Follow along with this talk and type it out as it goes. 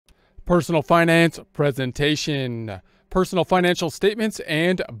Personal finance presentation, personal financial statements,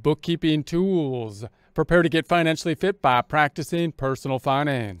 and bookkeeping tools. Prepare to get financially fit by practicing personal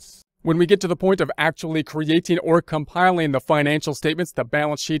finance. When we get to the point of actually creating or compiling the financial statements, the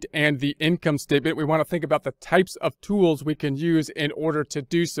balance sheet, and the income statement, we want to think about the types of tools we can use in order to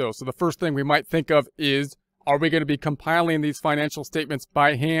do so. So the first thing we might think of is, are we going to be compiling these financial statements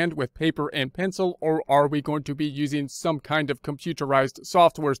by hand with paper and pencil, or are we going to be using some kind of computerized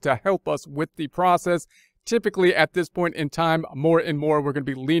softwares to help us with the process? Typically, at this point in time, more and more, we're going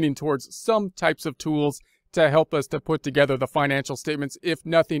to be leaning towards some types of tools to help us to put together the financial statements. If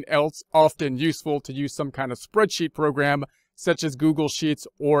nothing else, often useful to use some kind of spreadsheet program, such as Google Sheets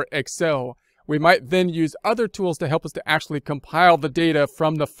or Excel. We might then use other tools to help us to actually compile the data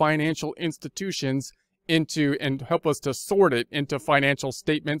from the financial institutions into and help us to sort it into financial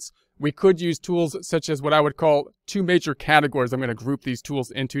statements. We could use tools such as what I would call two major categories. I'm going to group these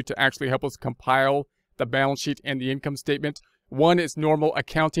tools into to actually help us compile the balance sheet and the income statement. One is normal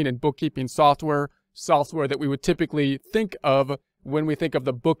accounting and bookkeeping software that we would typically think of when we think of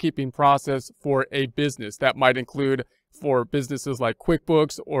the bookkeeping process for a business. That might include for businesses like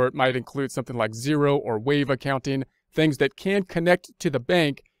QuickBooks, or it might include something like Xero or Wave accounting, things that can connect to the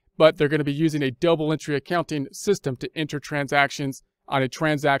bank, but they're going to be using a double entry accounting system to enter transactions on a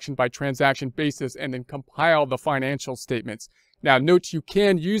transaction by transaction basis and then compile the financial statements. Now, note you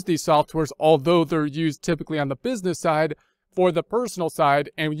can use these softwares, although they're used typically on the business side, for the personal side,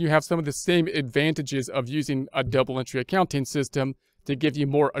 and you have some of the same advantages of using a double entry accounting system to give you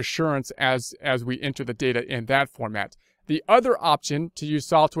more assurance as we enter the data in that format. The other option to use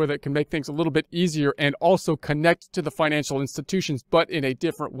software that can make things a little bit easier and also connect to the financial institutions, but in a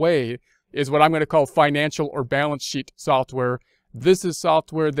different way, is what I'm going to call financial or balance sheet software. This is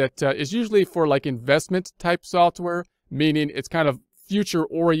software that is usually for like investment type software, meaning it's kind of future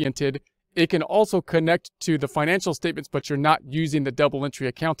oriented. It can also connect to the financial statements, but you're not using the double entry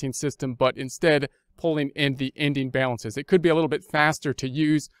accounting system, but instead pulling in the ending balances. It could be a little bit faster to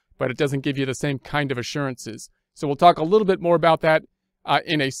use, but it doesn't give you the same kind of assurances. So we'll talk a little bit more about that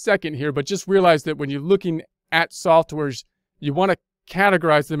in a second here, but just realize that when you're looking at softwares, you want to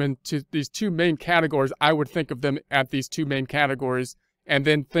categorize them into these two main categories. I would think of them at these two main categories, and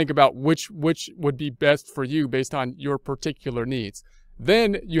then think about which would be best for you based on your particular needs.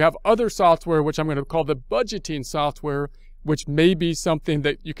 Then you have other software, which I'm going to call the budgeting software, which may be something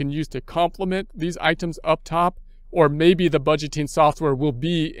that you can use to complement these items up top, or maybe the budgeting software will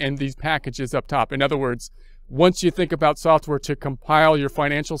be in these packages up top. In other words, once you think about software to compile your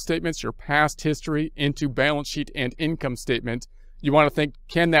financial statements, your past history into balance sheet and income statement, you want to think,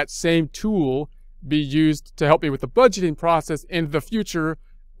 can that same tool be used to help me with the budgeting process in the future?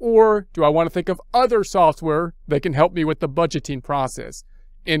 Or do I want to think of other software that can help me with the budgeting process?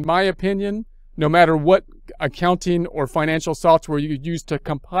 In my opinion, no matter what accounting or financial software you use to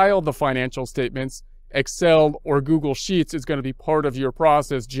compile the financial statements, Excel or Google Sheets is going to be part of your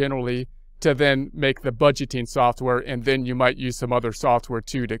process generally to then make the budgeting software, and then you might use some other software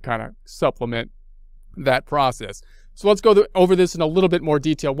too to kind of supplement that process. So let's go over this in a little bit more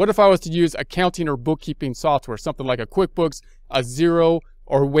detail. What if I was to use accounting or bookkeeping software, something like a QuickBooks, a Xero,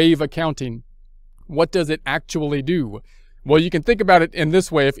 or Wave accounting? What does it actually do? Well, you can think about it in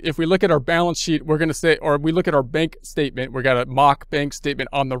this way. If we look at our balance sheet, we're going to say, or we look at our bank statement, we got a mock bank statement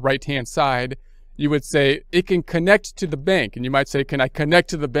on the right-hand side. You would say it can connect to the bank. And you might say, can I connect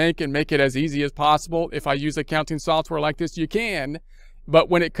to the bank and make it as easy as possible? If I use accounting software like this, you can. But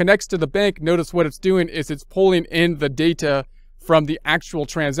when it connects to the bank, notice what it's doing is it's pulling in the data from the actual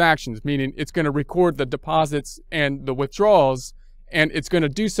transactions, meaning it's going to record the deposits and the withdrawals. And it's going to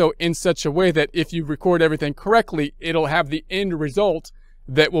do so in such a way that if you record everything correctly, it'll have the end result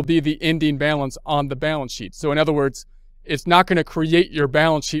that will be the ending balance on the balance sheet. So in other words, it's not going to create your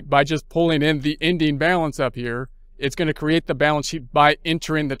balance sheet by just pulling in the ending balance up here. It's going to create the balance sheet by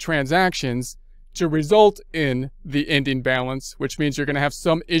entering the transactions to result in the ending balance, which means you're going to have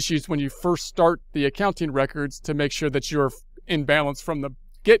some issues when you first start the accounting records to make sure that you're in balance from the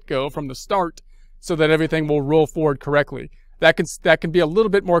get-go, from the start, so that everything will roll forward correctly. That can be a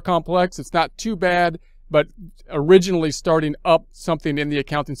little bit more complex. It's not too bad, but originally starting up something in the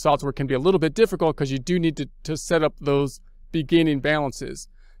accounting software can be a little bit difficult because you do need to set up those beginning balances.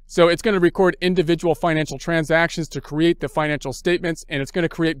 So it's going to record individual financial transactions to create the financial statements, and it's going to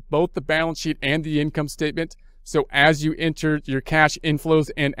create both the balance sheet and the income statement. So as you enter your cash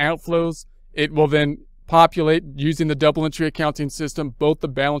inflows and outflows, it will then populate using the double entry accounting system, both the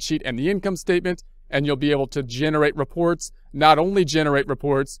balance sheet and the income statement, and you'll be able to generate reports, not only generate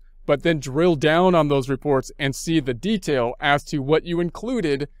reports, but then drill down on those reports and see the detail as to what you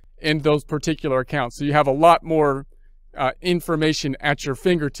included in those particular accounts. So you have a lot more information at your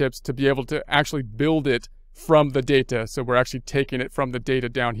fingertips to be able to actually build it from the data. So we're actually taking it from the data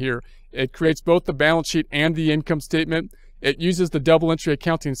down here. It creates both the balance sheet and the income statement. It uses the double entry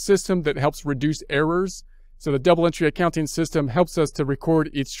accounting system that helps reduce errors. So the double entry accounting system helps us to record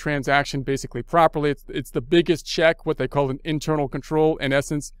each transaction basically properly. It's the biggest check, what they call an internal control, in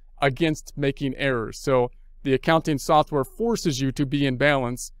essence, against making errors. So the accounting software forces you to be in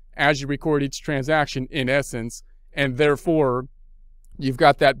balance as you record each transaction, in essence, and therefore you've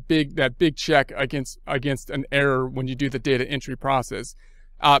got that big check against an error when you do the data entry process.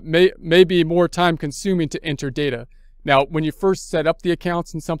 May be more time consuming to enter data. Now, when you first set up the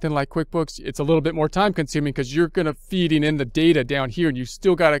accounts in something like QuickBooks, it's a little bit more time consuming because you're going to feeding in the data down here, and you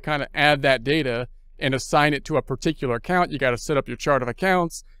still got to kind of add that data and assign it to a particular account. You got to set up your chart of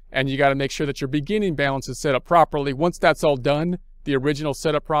accounts, and you got to make sure that your beginning balance is set up properly. Once that's all done, the original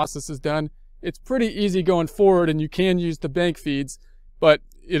setup process is done, it's pretty easy going forward, and you can use the bank feeds, but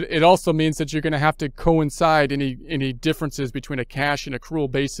it also means that you're going to have to coincide any differences between a cash and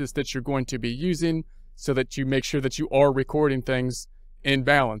accrual basis that you're going to be using, so that you make sure that you are recording things in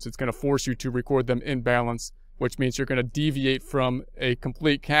balance. It's going to force you to record them in balance, which means you're going to deviate from a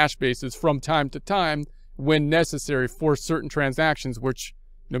complete cash basis from time to time when necessary for certain transactions, which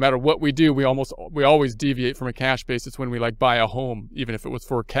no matter what we do, we always deviate from a cash basis when we like buy a home, even if it was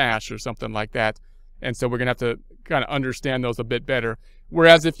for cash or something like that. And so we're going to have to kind of understand those a bit better.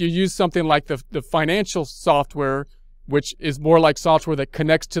 Whereas if you use something like the financial software, which is more like software that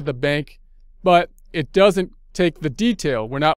connects to the bank, but it doesn't take the detail. We're